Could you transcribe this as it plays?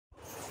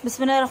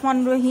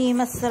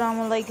Bismillahirrahmanirrahim.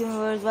 Assalamualaikum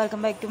viewers.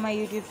 Welcome back to my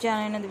YouTube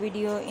channel. Another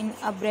video in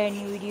a brand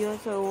new video.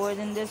 So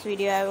in this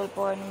video I will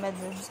provide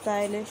you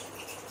stylish.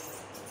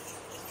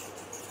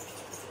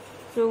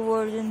 So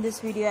in this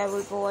video I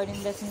will provide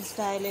in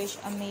stylish,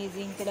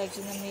 amazing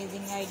collection,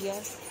 amazing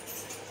ideas.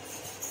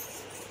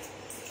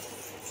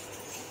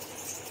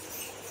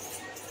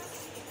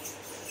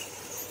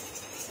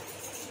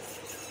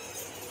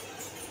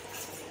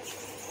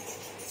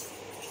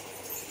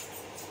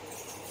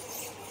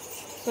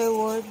 So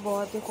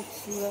बहुत ही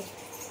खूबसूरत.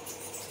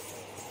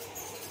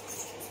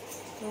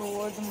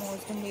 So the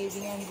most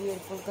amazing and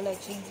beautiful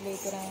collections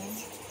लेकर आए हैं.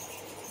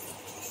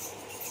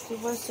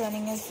 Super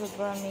stunning and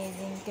super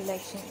amazing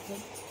collections.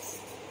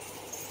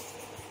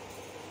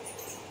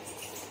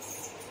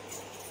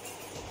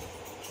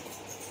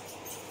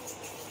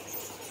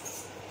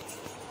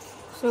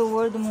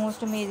 So the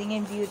most amazing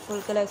and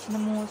beautiful collection, the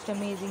most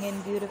amazing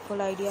and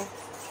beautiful idea.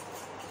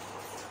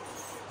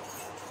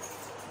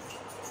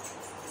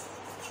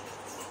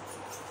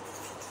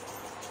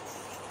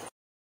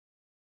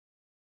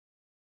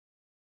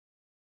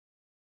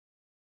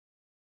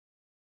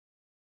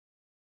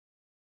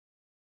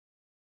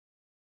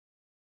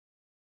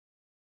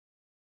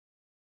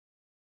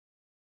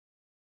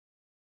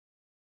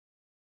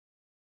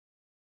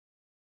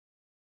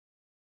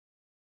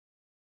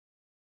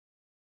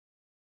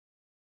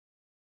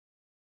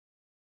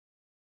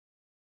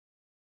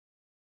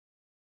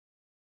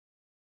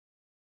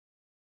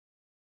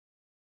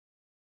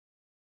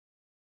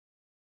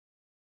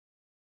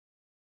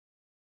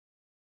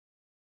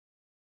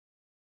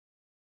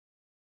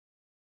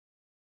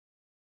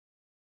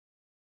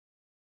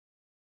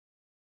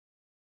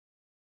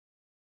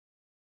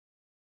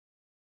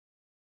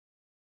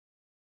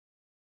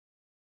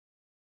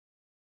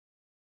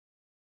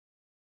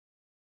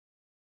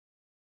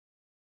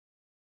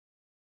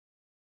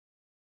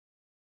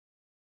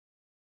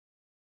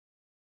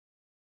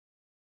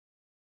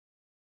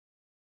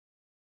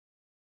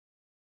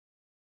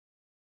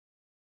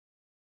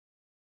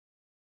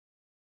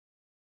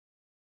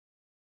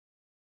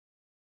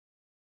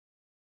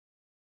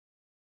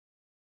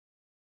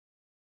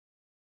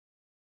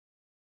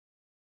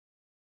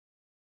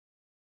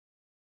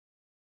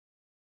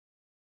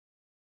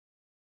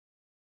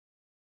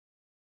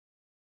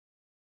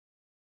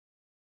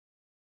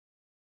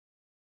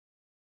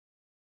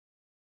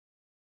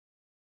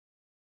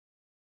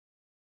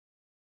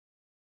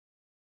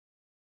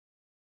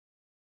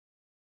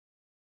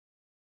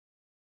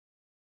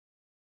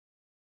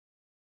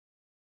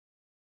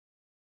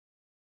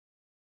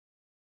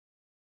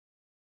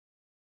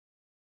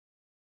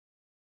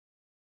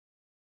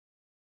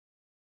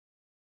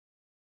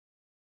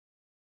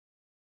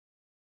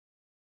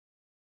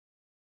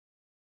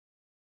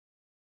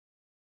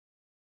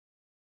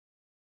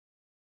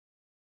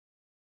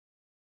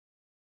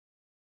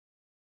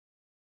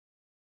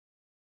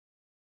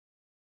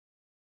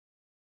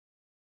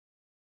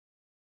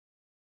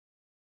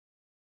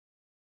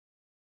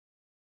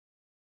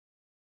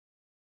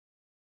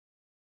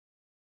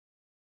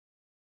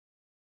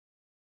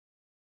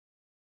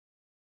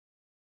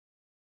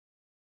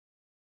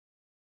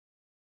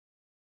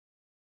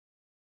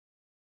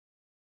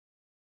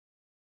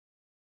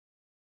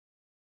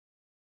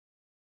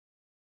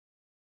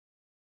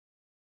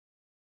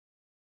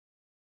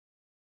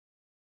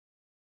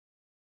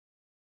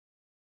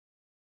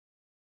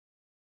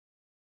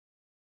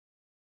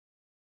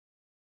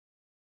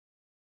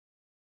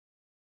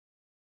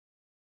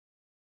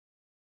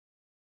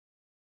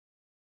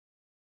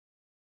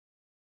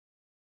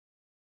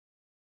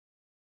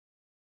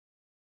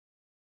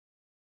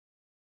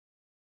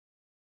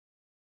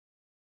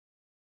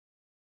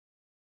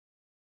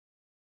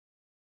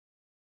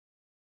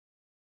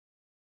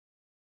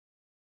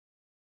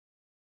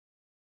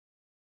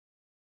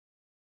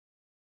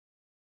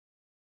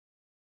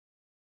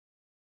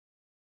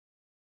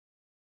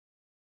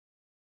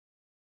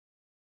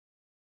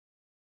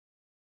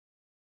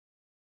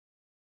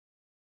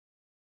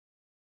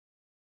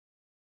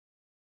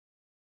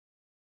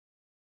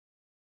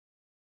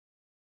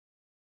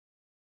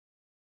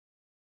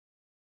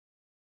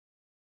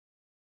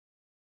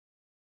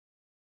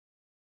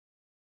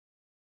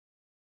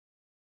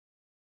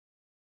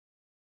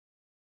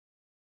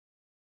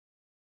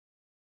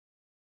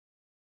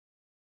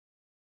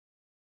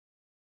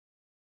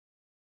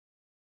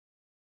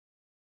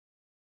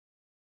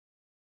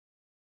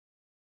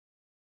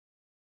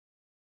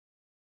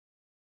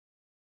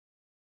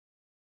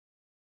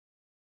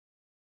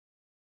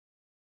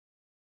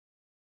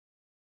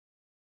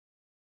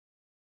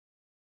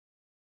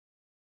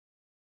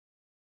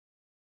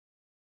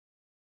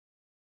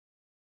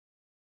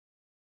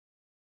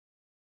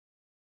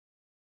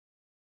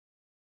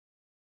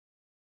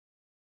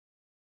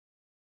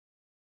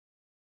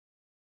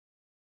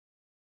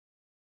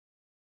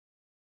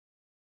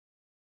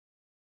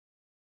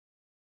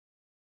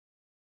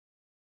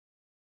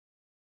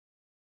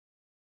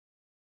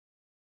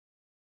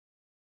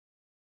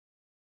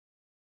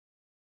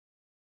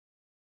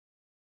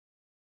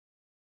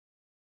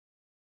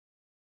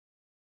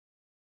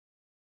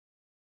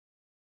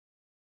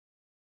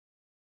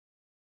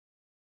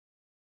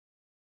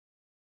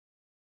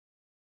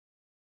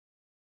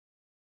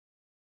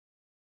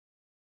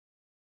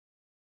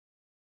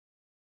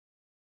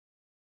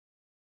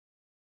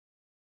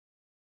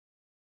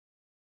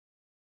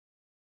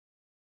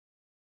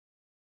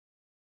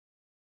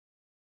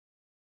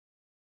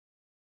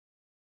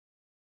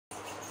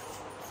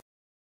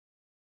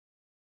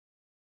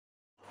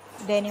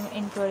 Denim,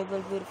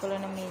 incredible, beautiful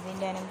and amazing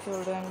denim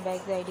shoulder and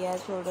bags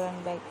ideas, shoulder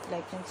and bag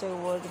collection. So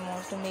over the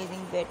most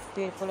amazing,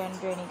 beautiful and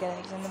trendy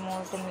collection, the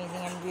most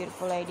amazing and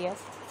beautiful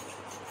ideas.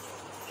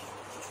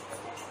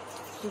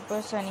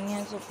 Super सनिंग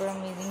है, super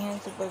amazing है,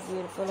 super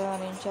beautiful है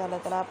और इंशाल्लाह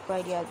ताला आपको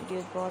ideas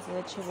videos बहुत ज़्यादा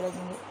अच्छे भी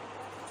लगेंगे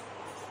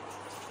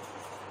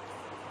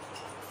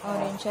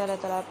और इंशाल्लाह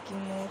ताला आपकी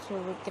मोस्ट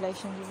फेवरेट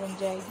कलेक्शन भी बन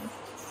जाएगी.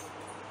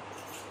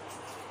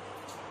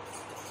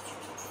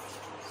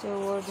 So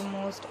over the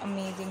most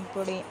amazing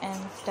pretty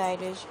and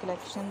stylish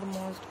collection, the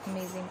most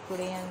amazing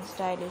pretty and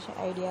stylish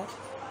idea,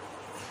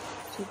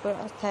 super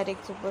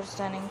aesthetic, super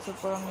stunning,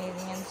 super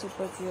amazing and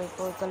super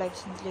beautiful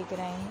collections लेकर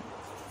आए हैं.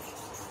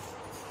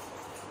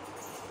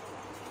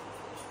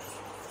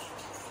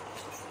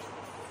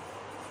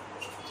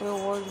 So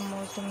over the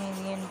most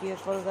amazing and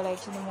beautiful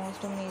collection, the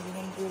most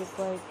amazing and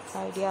beautiful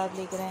ideas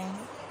लेकर आए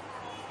हैं.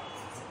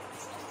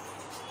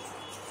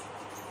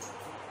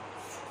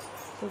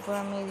 Super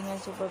amazing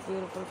and super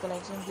beautiful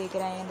collections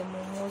लेकर आए हैं. The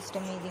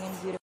most amazing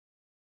and beautiful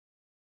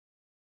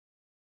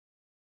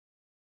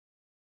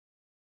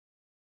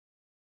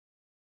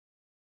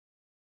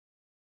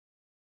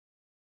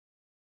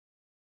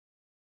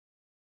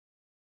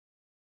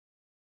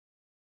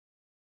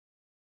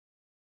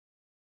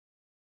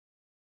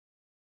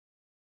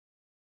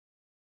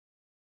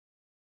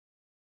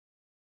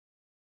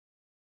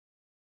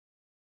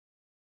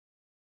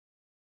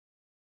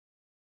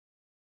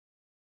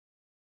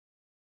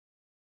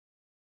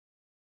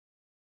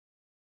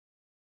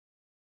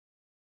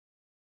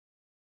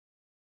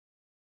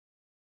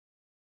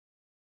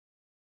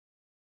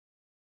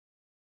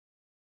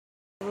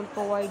will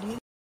provide you.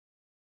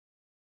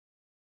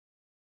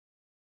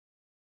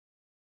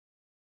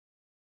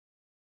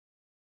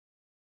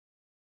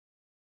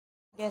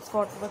 Guess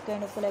what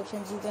kind of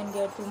collections you can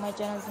get through my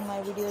channels and my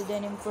videos.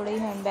 Denim today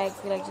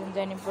handbags collections,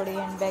 denim today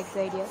handbags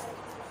ideas.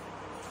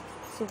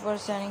 Super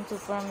stunning,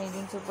 super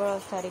amazing, super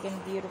aesthetic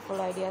and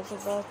beautiful ideas,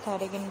 super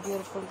aesthetic and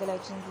beautiful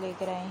collections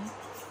लेकर आए हैं.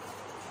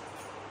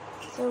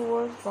 So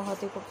वो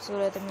बहुत ही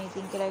खूबसूरत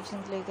amazing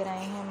collections लेकर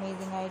आए हैं,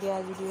 amazing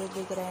ideas videos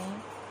लेकर आए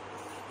हैं.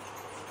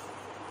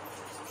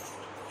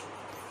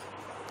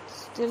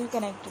 Still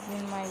connected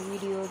with my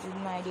videos, with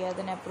my ideas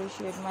and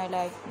appreciate my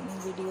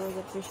videos,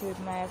 appreciate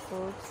my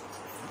efforts.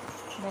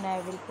 Then I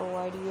will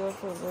provide your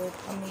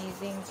favorite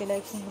amazing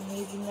collections,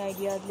 amazing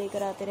ideas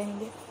लेकर आते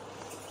रहेंगे.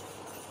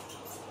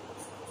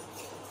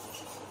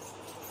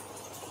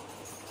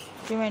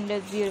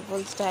 Tremendous,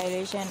 beautiful,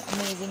 stylish and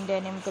amazing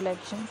denim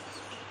collections.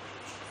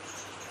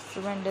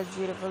 Tremendous,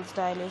 beautiful,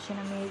 stylish and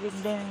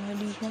amazing denim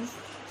editions.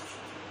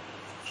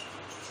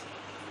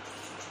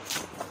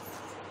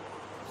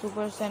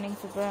 Super stunning,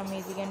 super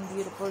amazing and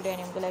beautiful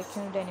denim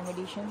collections, denim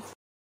editions.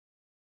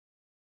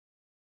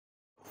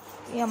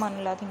 ये अमान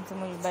अल्लाह think से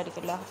मुझे बैठ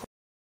कर ला.